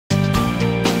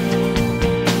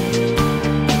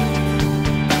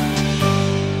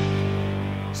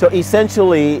So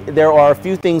essentially, there are a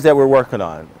few things that we're working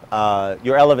on.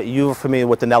 You're familiar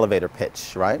with an elevator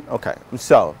pitch, right? Okay.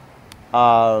 So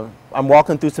I'm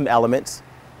walking through some elements.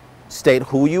 State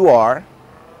who you are,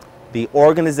 the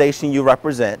organization you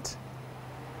represent,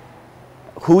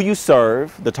 who you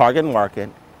serve, the target market,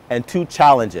 and 2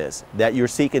 challenges that you're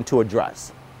seeking to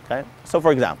address. Okay? So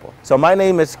for example, my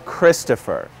name is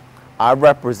Christopher. I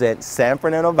represent San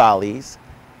Fernando Valley's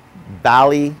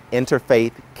Valley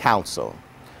Interfaith Council.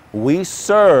 We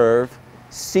serve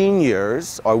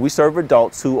seniors, or we serve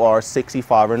adults who are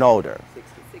 65 and older.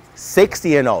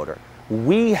 60 and older.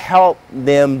 We help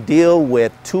them deal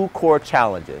with 2 core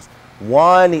challenges.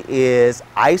 One is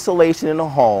isolation in the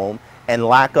home and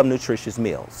lack of nutritious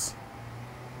meals.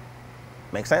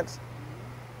 Make sense?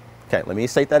 Okay, let me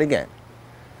state that again.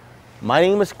 My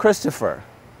name is Christopher.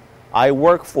 I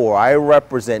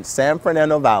represent San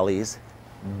Fernando Valley's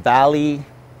Valley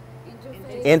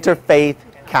Interfaith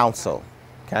Council.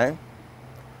 Okay?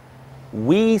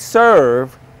 We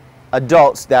serve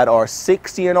adults that are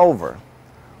 60 and over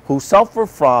who suffer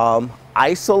from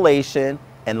isolation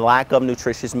and lack of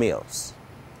nutritious meals.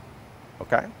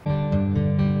 Okay?